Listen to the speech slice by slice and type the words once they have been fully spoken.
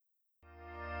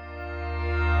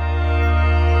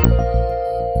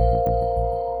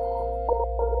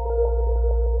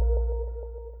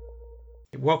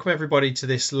welcome everybody to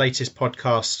this latest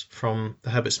podcast from the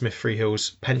Herbert Smith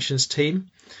Freehills Pensions team.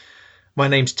 My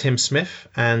name's Tim Smith,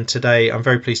 and today I'm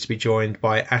very pleased to be joined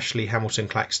by Ashley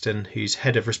Hamilton-Claxton, who's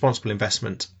Head of Responsible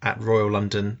Investment at Royal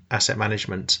London Asset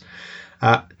Management.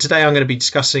 Today I'm going to be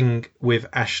discussing with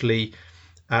Ashley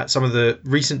some of the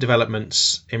recent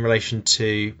developments in relation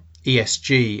to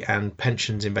ESG and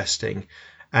pensions investing,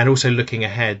 and also looking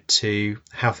ahead to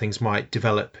how things might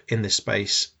develop in this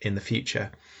space in the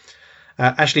future.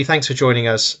 Ashley, thanks for joining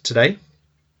us today.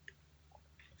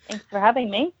 Thanks for having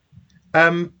me.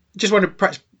 Just wondered,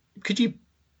 perhaps, could you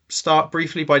start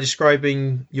briefly by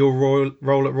describing your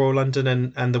role at Royal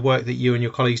London and the work that you and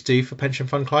your colleagues do for pension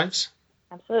fund clients?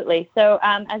 Absolutely. So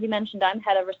as you mentioned, I'm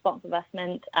Head of Responsible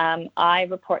Investment. I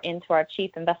report into our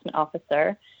Chief Investment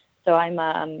Officer. So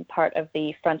I'm part of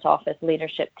the front office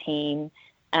leadership team.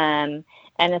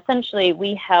 And essentially,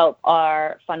 we help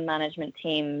our fund management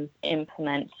teams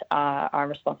implement our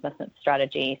responsible investment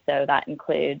strategy. So that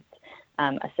includes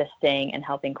assisting and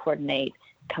helping coordinate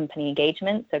company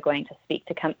engagement. So going to speak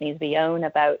to companies we own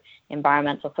about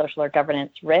environmental, social, or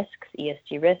governance risks,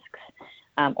 ESG risks,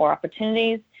 or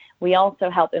opportunities. We also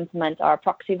help implement our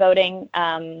proxy voting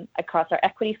across our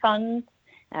equity funds.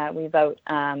 We vote,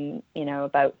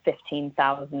 about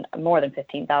 15,000, more than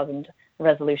 15,000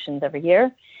 resolutions every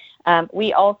year.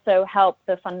 We also help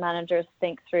the fund managers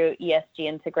think through ESG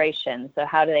integration. So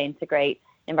how do they integrate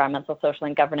environmental, social,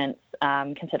 and governance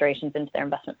considerations into their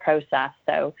investment process?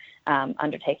 So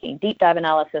undertaking deep dive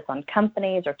analysis on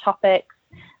companies or topics,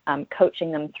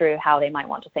 coaching them through how they might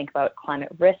want to think about climate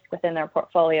risk within their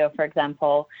portfolio, for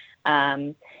example.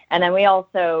 And then we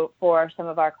also, for some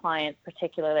of our clients,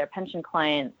 particularly our pension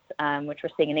clients, which we're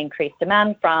seeing an increased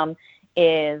demand from,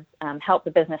 is help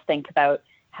the business think about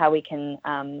how we can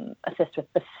assist with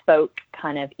bespoke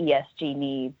kind of ESG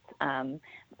needs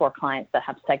for clients that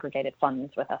have segregated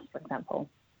funds with us, for example.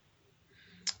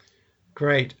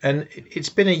 Great. And it's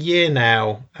been a year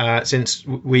now since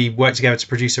we worked together to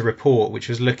produce a report which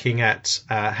was looking at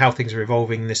how things are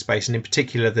evolving in this space, and in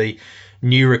particular the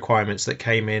new requirements that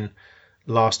came in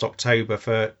last October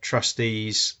for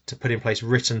trustees to put in place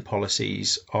written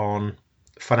policies on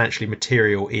financially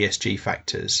material ESG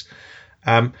factors.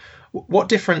 What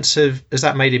difference has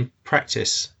that made in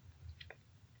practice?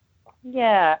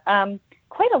 Yeah,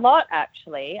 quite a lot,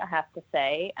 actually, I have to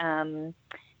say.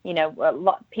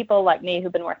 People like me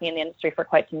who've been working in the industry for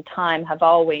quite some time have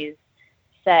always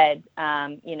said,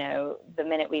 the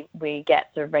minute we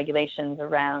get sort of regulations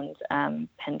around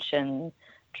pension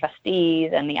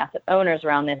trustees and the asset owners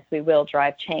around this, we will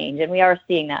drive change. And we are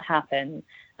seeing that happen,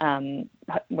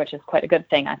 which is quite a good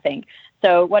thing, I think.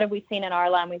 So what have we seen in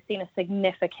our land? We've seen a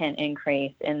significant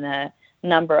increase in the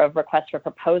number of requests for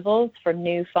proposals for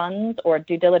new funds or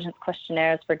due diligence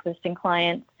questionnaires for existing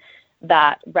clients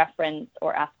that reference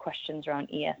or ask questions around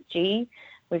ESG.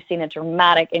 We've seen a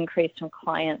dramatic increase from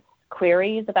clients'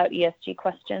 queries about ESG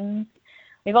questions.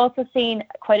 We've also seen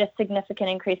quite a significant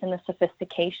increase in the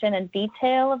sophistication and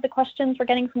detail of the questions we're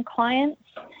getting from clients.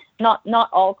 Not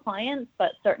all clients,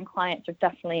 but certain clients are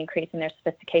definitely increasing their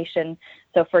sophistication.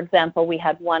 So, for example, we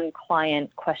had one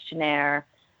client questionnaire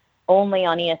only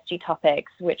on ESG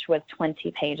topics, which was 20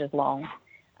 pages long,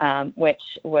 which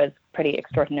was pretty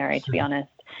extraordinary, to be honest.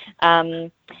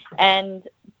 And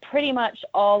pretty much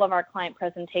all of our client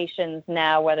presentations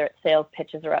now, whether it's sales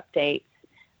pitches or updates,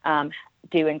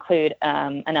 do include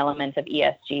an element of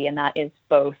ESG, and that is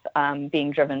both being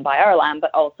driven by our LAM,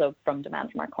 but also from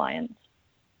demand from our clients.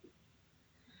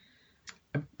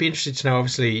 I'd be interested to know,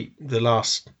 obviously, the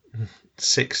last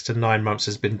 6 to 9 months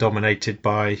has been dominated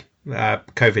by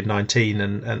COVID-19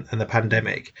 and the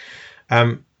pandemic.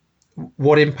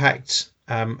 What impact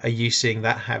are you seeing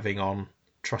that having on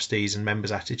trustees and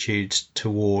members' attitudes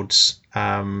towards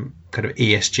kind of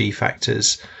ESG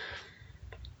factors?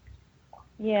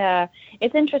 Yeah,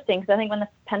 it's interesting because I think when the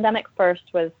pandemic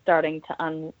first was starting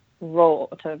to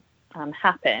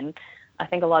happen, I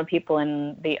think a lot of people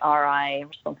in the RI,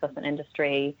 responsible investment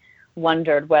industry,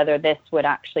 wondered whether this would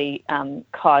actually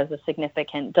cause a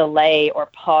significant delay or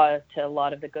pause to a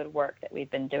lot of the good work that we've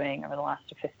been doing over the last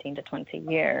 15 to 20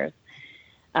 years.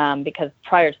 Because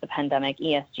prior to the pandemic,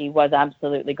 ESG was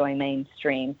absolutely going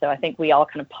mainstream. So I think we all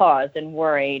kind of paused and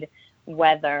worried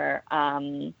whether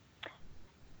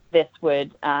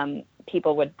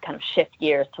people would kind of shift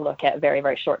gears to look at very,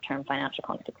 very short-term financial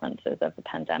consequences of the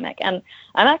pandemic. And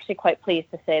I'm actually quite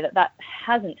pleased to say that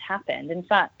hasn't happened. In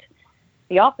fact,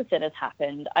 the opposite has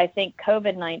happened. I think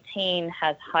COVID-19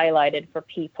 has highlighted for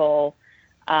people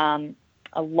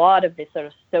a lot of the sort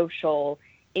of social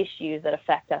issues that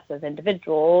affect us as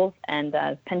individuals and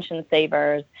as pension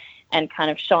savers, and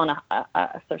kind of shone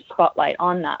a sort of spotlight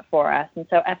on that for us. And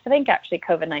so I think actually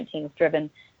COVID-19 has driven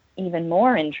even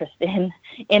more interest in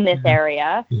this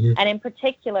area, and in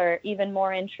particular, even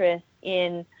more interest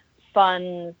in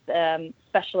funds,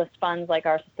 specialist funds like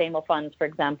our sustainable funds, for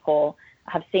example,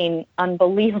 have seen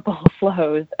unbelievable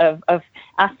flows of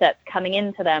assets coming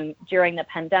into them during the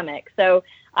pandemic. So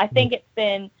I think it's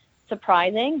been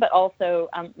surprising, but also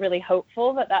really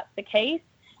hopeful that that's the case,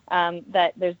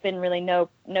 that there's been really no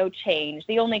change.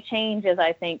 The only change is,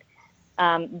 I think,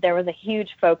 there was a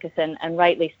huge focus, and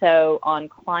rightly so, on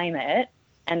climate,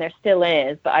 and there still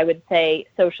is, but I would say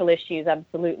social issues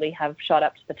absolutely have shot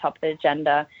up to the top of the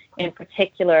agenda, in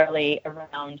particularly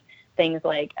around things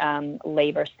like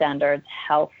labor standards,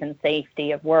 health and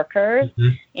safety of workers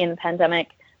in the pandemic,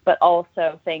 but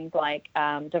also things like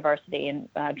diversity, and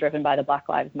driven by the Black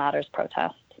Lives Matters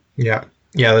protest. Yeah,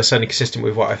 that's certainly consistent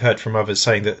with what I've heard from others,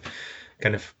 saying that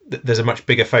kind of there's a much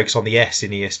bigger focus on the S in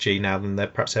ESG now than there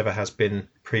perhaps ever has been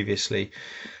previously.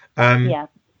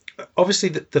 Obviously,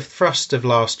 the thrust of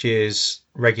last year's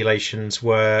regulations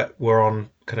were on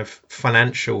kind of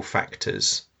financial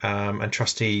factors, and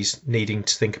trustees needing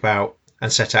to think about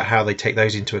and set out how they take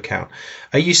those into account.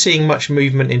 Are you seeing much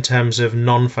movement in terms of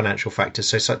non-financial factors,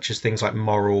 so such as things like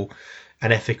moral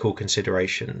and ethical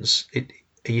considerations?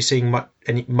 Are you seeing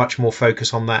much more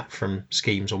focus on that from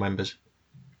schemes or members?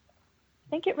 I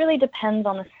think it really depends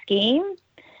on the scheme.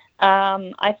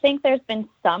 I think there's been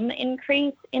some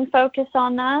increase in focus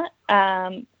on that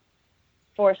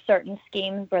for certain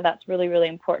schemes where that's really, really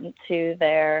important to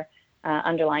their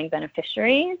underlying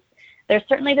beneficiaries. There's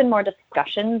certainly been more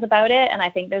discussions about it, and I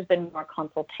think there's been more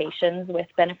consultations with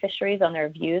beneficiaries on their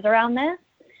views around this.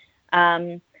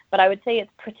 But I would say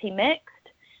it's pretty mixed.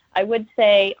 I would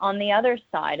say on the other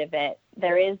side of it,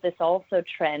 there is this also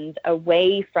trend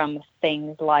away from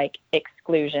things like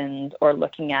exclusions or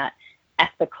looking at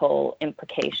ethical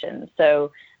implications.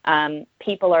 So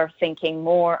people are thinking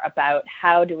more about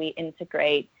how do we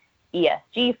integrate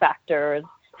ESG factors,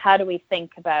 how do we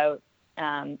think about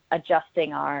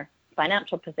adjusting our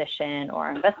financial position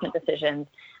or investment decisions,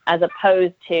 as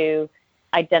opposed to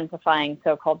identifying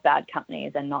so-called bad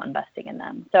companies and not investing in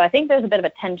them. So I think there's a bit of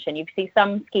a tension. You see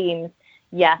some schemes,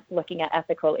 yes, looking at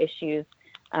ethical issues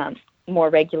more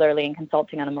regularly and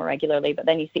consulting on them more regularly, but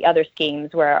then you see other schemes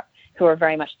who are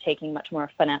very much taking much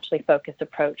more financially focused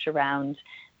approach around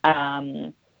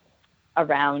actually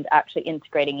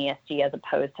integrating ESG as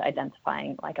opposed to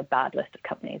identifying like a bad list of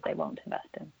companies they won't invest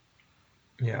in.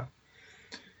 Yeah.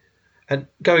 And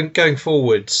going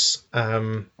forwards,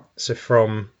 so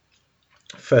from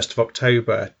 1st of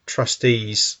October,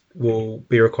 trustees will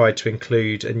be required to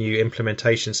include a new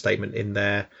implementation statement in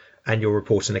their annual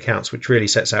report and accounts, which really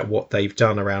sets out what they've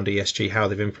done around ESG, how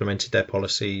they've implemented their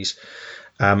policies,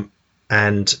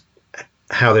 and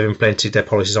how they've implemented their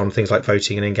policies on things like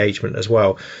voting and engagement as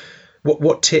well.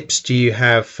 What tips do you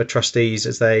have for trustees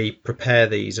as they prepare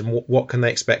these, and what can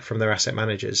they expect from their asset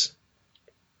managers?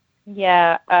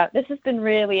 Yeah, this has been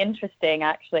really interesting,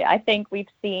 actually. I think we've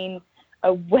seen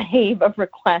a wave of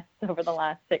requests over the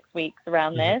last 6 weeks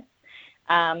around this.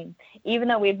 Even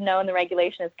though we've known the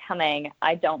regulation is coming,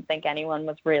 I don't think anyone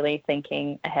was really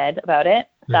thinking ahead about it,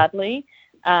 sadly.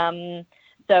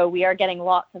 So we are getting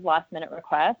lots of last-minute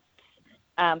requests.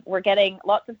 We're getting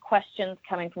lots of questions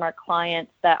coming from our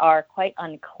clients that are quite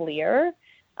unclear.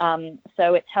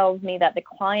 So it tells me that the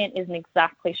client isn't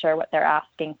exactly sure what they're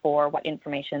asking for, what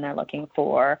information they're looking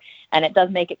for, and it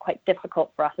does make it quite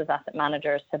difficult for us as asset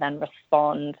managers to then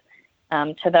respond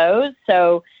to those.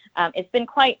 So it's been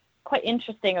quite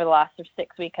interesting over the last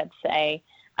 6 weeks, I'd say.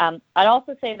 I'd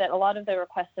also say that a lot of the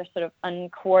requests are sort of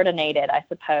uncoordinated, I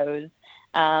suppose,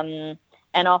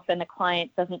 and often the client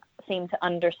doesn't seem to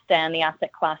understand the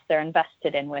asset class they're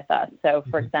invested in with us. So,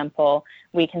 for example,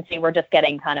 we can see we're just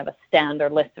getting kind of a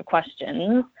standard list of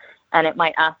questions, and it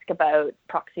might ask about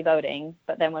proxy voting,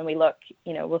 but then when we look,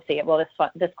 we'll see it. Well,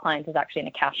 this client is actually in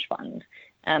a cash fund.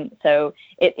 So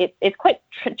it's quite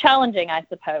challenging, I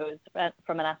suppose,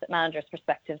 from an asset manager's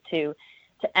perspective to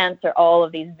answer all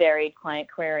of these varied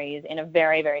client queries in a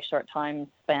very, very short time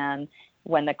span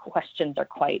when the questions are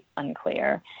quite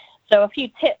unclear. So a few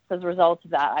tips as a result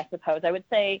of that, I suppose. I would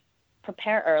say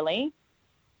prepare early.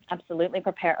 Absolutely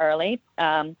prepare early.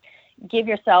 Give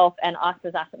yourself and us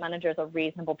as asset managers a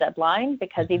reasonable deadline,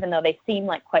 because even though they seem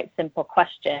like quite simple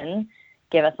questions,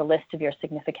 give us a list of your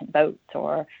significant votes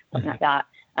or something like that.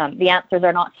 The answers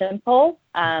are not simple,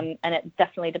 and it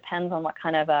definitely depends on what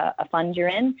kind of a fund you're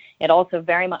in. It also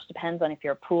very much depends on if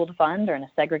you're a pooled fund or in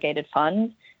a segregated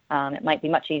fund. It might be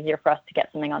much easier for us to get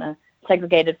something on a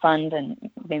segregated fund and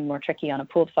maybe more tricky on a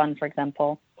pooled fund, for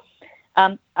example.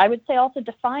 I would say also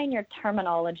define your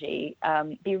terminology.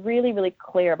 Be really, really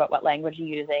clear about what language you're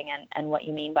using and what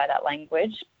you mean by that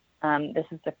language. This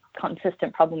is a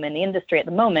consistent problem in the industry at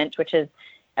the moment, which is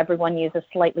everyone uses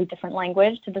slightly different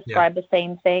language to describe the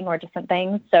same thing or different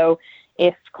things. So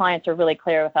if clients are really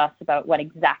clear with us about what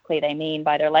exactly they mean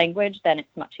by their language, then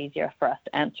it's much easier for us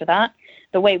to answer that.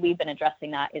 The way we've been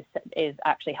addressing that is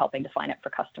actually helping define it for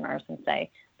customers and say,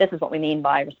 this is what we mean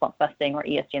by responsible investing or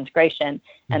ESG integration,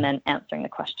 and then answering the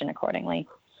question accordingly.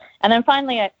 And then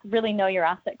finally, really know your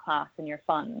asset class and your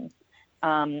funds.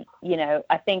 I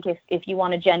think if you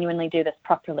want to genuinely do this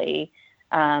properly,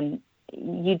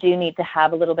 you do need to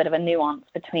have a little bit of a nuance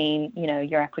between,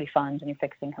 your equity funds and your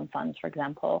fixed income funds, for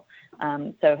example.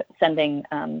 So sending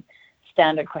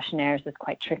standard questionnaires is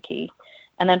quite tricky.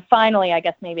 And then finally, I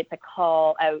guess maybe it's a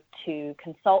call out to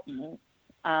consultants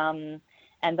and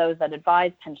those that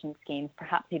advise pension schemes,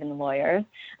 perhaps even the lawyers,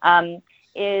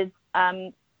 if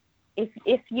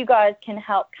you guys can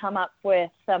help come up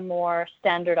with some more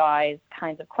standardized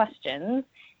kinds of questions,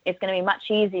 it's going to be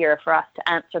much easier for us to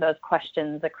answer those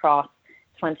questions across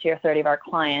 20 or 30 of our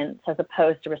clients as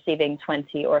opposed to receiving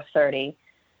 20 or 30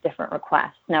 different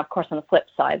requests. Now, of course, on the flip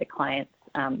side, the clients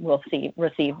will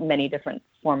receive many different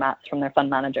formats from their fund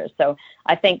managers. So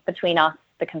I think between us,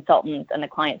 the consultants, and the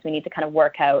clients, we need to kind of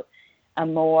work out a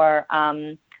more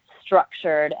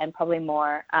structured and probably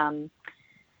more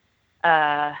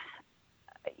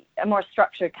a more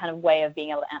structured kind of way of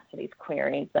being able to answer these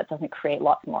queries that doesn't create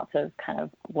lots and lots of kind of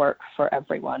work for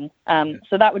everyone.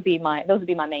 So those would be my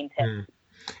main tips.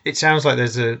 It sounds like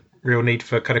there's a real need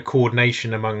for kind of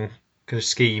coordination among kind of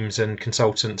schemes and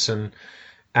consultants and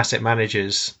asset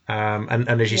managers, and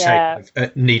as you say,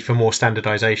 a need for more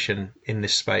standardization in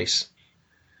this space.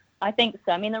 I think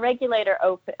so. I mean, the regulator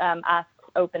asks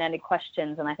open-ended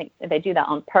questions, and I think they do that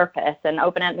on purpose. And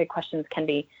open-ended questions can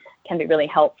be really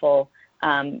helpful,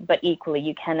 but equally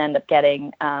you can end up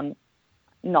getting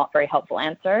not very helpful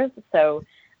answers. So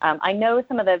I know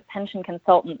some of the pension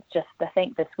consultants just, I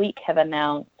think this week, have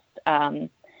announced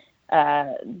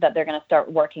that they're going to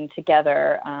start working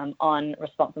together on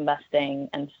responsible investing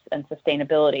and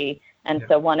sustainability. And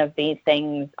so one of these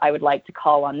things I would like to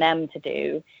call on them to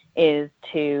do is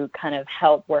to kind of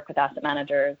help work with asset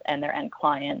managers and their end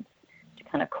clients to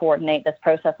kind of coordinate this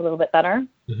process a little bit better.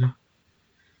 Mm-hmm.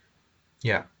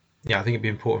 Yeah, I think it'd be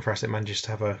important for asset managers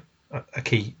to have a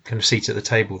key kind of seat at the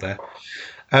table there.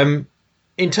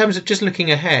 In terms of just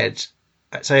looking ahead,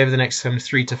 say over the next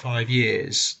 3 to 5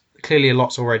 years, clearly a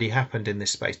lot's already happened in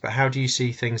this space, but how do you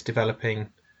see things developing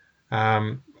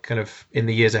kind of in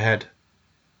the years ahead?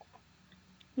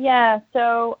 Yeah,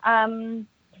 so I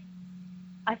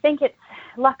think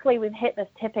luckily we've hit this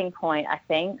tipping point, I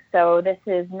think. So this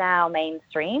is now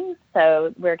mainstream.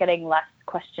 So we're getting less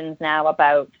questions now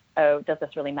about, does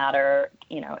this really matter?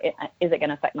 Is it going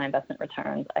to affect my investment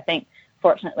returns? I think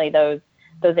fortunately those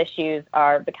issues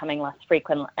are becoming less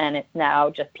frequent, and it's now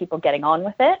just people getting on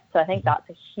with it. So I think that's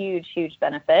a huge, huge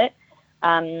benefit.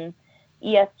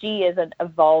 ESG is an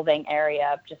evolving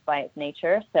area just by its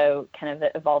nature. So kind of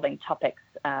the evolving topics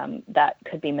that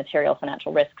could be material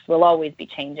financial risks will always be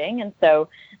changing. And so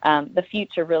the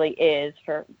future really is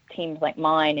for teams like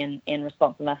mine in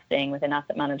responsible investing within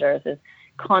asset managers is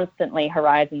constantly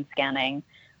horizon scanning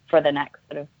for the next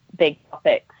sort of big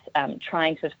topics,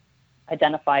 trying to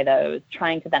identify those,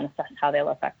 trying to then assess how they'll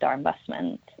affect our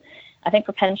investments. I think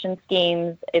for pension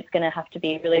schemes, it's going to have to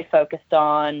be really focused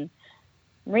on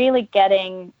really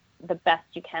getting the best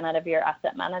you can out of your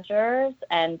asset managers.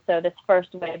 And so this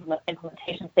first wave of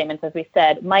implementation statements, as we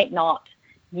said, might not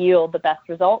yield the best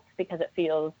results because it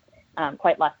feels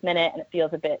quite last minute and it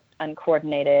feels a bit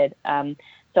uncoordinated.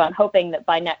 So I'm hoping that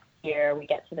by next year we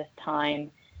get to this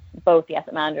time, both the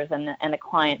asset managers and the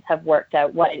clients have worked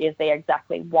out what it is they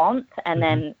exactly want, and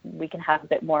then we can have a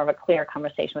bit more of a clear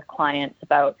conversation with clients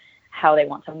about how they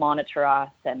want to monitor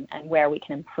us and where we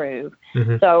can improve.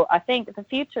 So I think the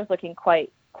future is looking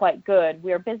quite good.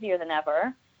 We're busier than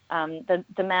ever. The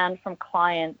demand from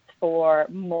clients for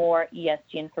more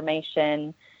ESG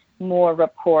information, more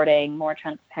reporting, more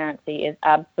transparency is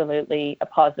absolutely a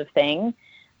positive thing.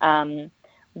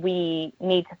 We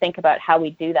need to think about how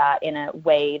we do that in a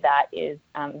way that is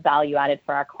value added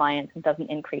for our clients and doesn't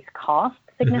increase costs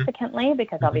significantly,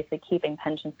 because obviously keeping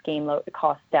pension scheme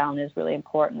costs down is really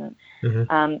important.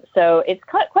 So it's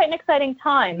quite an exciting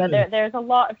time, but there's a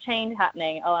lot of change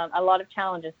happening, a lot of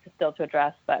challenges to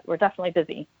address, but we're definitely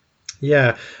busy.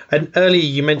 Yeah, and earlier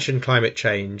you mentioned climate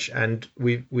change, and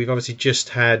we've obviously just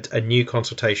had a new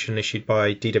consultation issued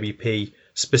by DWP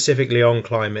specifically on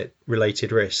climate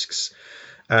related risks.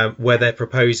 where they're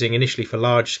proposing initially for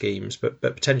large schemes, but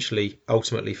potentially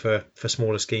ultimately for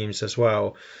smaller schemes as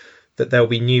well, that there'll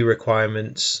be new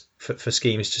requirements for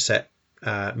schemes to set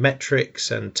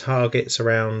metrics and targets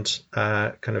around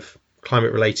kind of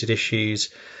climate related issues,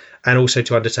 and also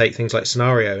to undertake things like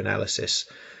scenario analysis.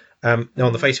 Now,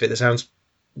 on the face of it, that sounds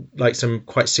like some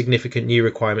quite significant new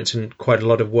requirements, and quite a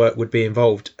lot of work would be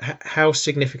involved. How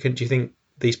significant do you think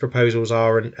these proposals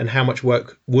are, and how much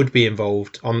work would be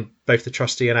involved on both the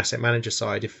trustee and asset manager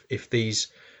side if these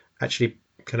actually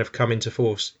kind of come into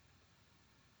force?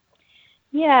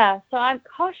 Yeah, so I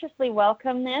cautiously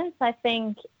welcome this. I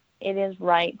think it is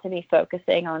right to be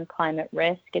focusing on climate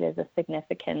risk. It is a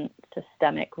significant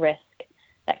systemic risk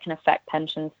that can affect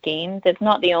pension schemes. It's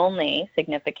not the only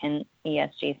significant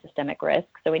ESG systemic risk,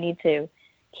 so we need to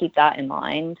keep that in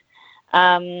mind.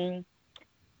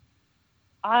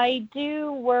 I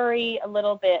do worry a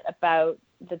little bit about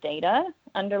the data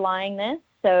underlying this.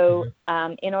 So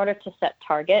in order to set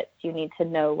targets, you need to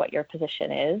know what your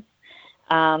position is.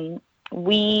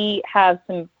 We have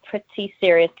some pretty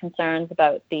serious concerns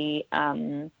about the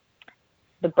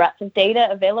breadth of data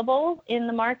available in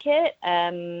the market.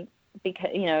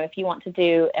 Because, if you want to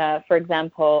do, for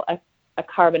example, a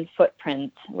carbon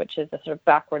footprint, which is a sort of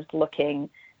backwards looking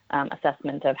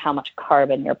assessment of how much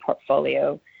carbon your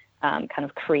portfolio kind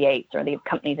of creates, or the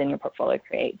companies in your portfolio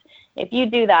create. If you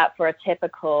do that for a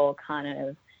typical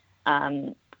kind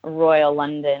of Royal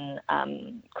London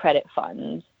credit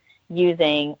fund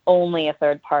using only a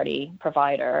third-party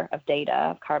provider of data,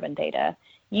 of carbon data,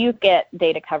 you get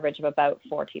data coverage of about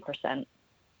 40%.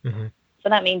 Mm-hmm. So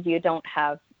that means you don't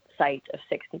have sight of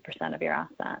 60% of your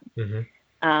assets.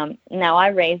 Mm-hmm. Now, I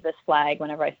raise this flag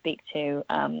whenever I speak to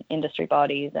industry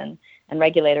bodies and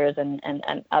regulators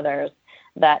and others,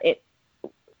 that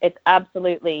it's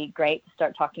absolutely great to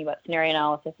start talking about scenario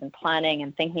analysis and planning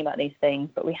and thinking about these things,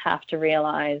 but we have to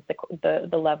realize the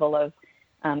level of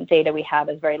data we have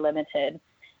is very limited.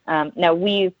 Now,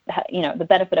 the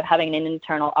benefit of having an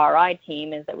internal RI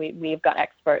team is that we've got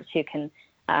experts who can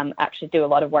actually do a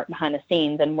lot of work behind the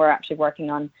scenes, and we're actually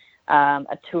working on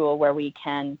a tool where we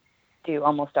can do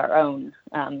almost our own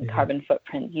carbon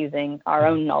footprint using our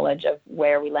own knowledge of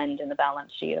where we lend in the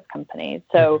balance sheet of companies.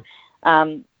 So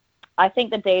I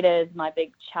think the data is my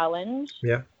big challenge.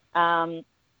 Yeah. And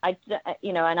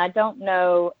I don't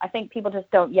know, I think people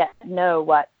just don't yet know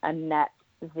what a net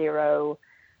zero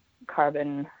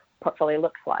carbon portfolio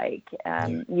looks like.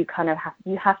 You kind of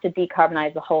have to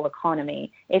decarbonize the whole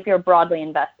economy. If you're a broadly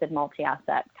invested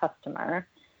multi-asset customer,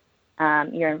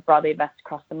 you're broadly invested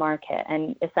across the market,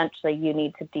 and essentially you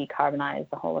need to decarbonize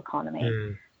the whole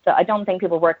economy. So I don't think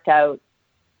people worked out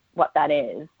what that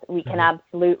is. We can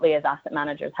absolutely, as asset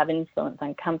managers, have influence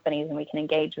on companies, and we can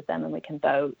engage with them, and we can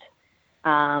vote.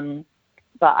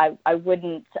 But I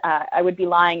would be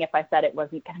lying if I said it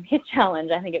wasn't going to be a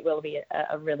challenge. I think it will be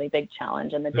a really big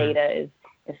challenge, and the data is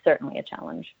certainly a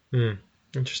challenge.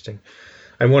 Interesting.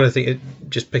 And one of the things,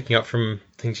 just picking up from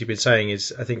things you've been saying,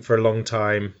 is I think for a long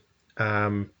time,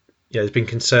 there's been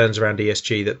concerns around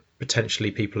ESG that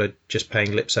potentially people are just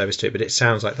paying lip service to it, but it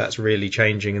sounds like that's really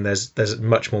changing, and there's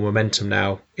much more momentum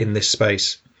now in this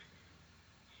space.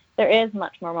 There is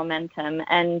much more momentum,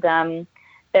 and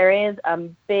there is a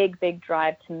big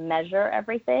drive to measure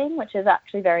everything, which is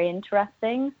actually very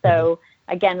interesting. So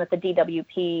again, with the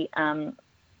DWP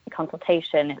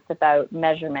consultation, it's about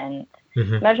measurement.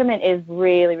 Measurement is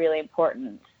really, really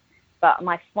important. But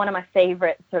one of my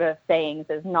favorite sort of sayings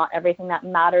is, not everything that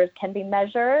matters can be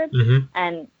measured.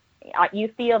 And you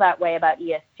feel that way about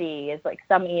ESG, is like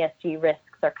some ESG risks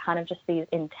are kind of just these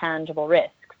intangible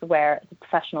risks where it's a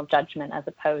professional judgment as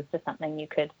opposed to something you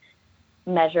could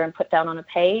measure and put down on a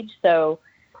page. So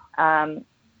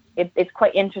it's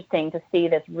quite interesting to see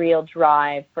this real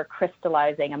drive for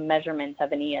crystallizing a measurement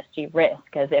of an ESG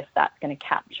risk as if that's going to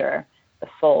capture the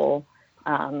full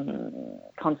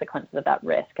consequences of that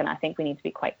risk. And I think we need to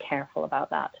be quite careful about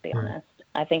that, to be honest.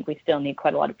 I think we still need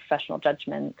quite a lot of professional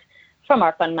judgment from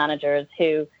our fund managers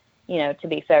who, to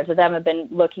be fair to them, have been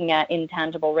looking at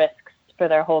intangible risks for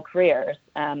their whole careers,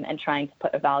 and trying to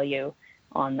put a value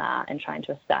on that and trying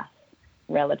to assess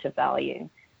relative value.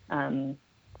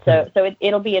 So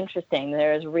it'll be interesting.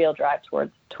 There is a real drive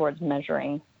towards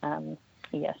measuring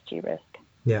ESG risk.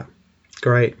 Yeah,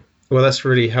 great. Well, that's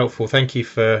really helpful. Thank you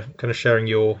for kind of sharing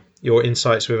your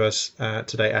insights with us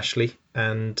today, Ashley.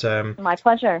 And my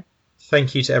pleasure.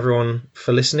 Thank you to everyone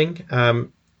for listening.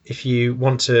 If you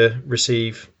want to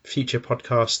receive future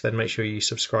podcasts, then make sure you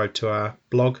subscribe to our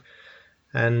blog.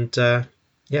 And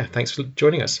thanks for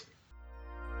joining us.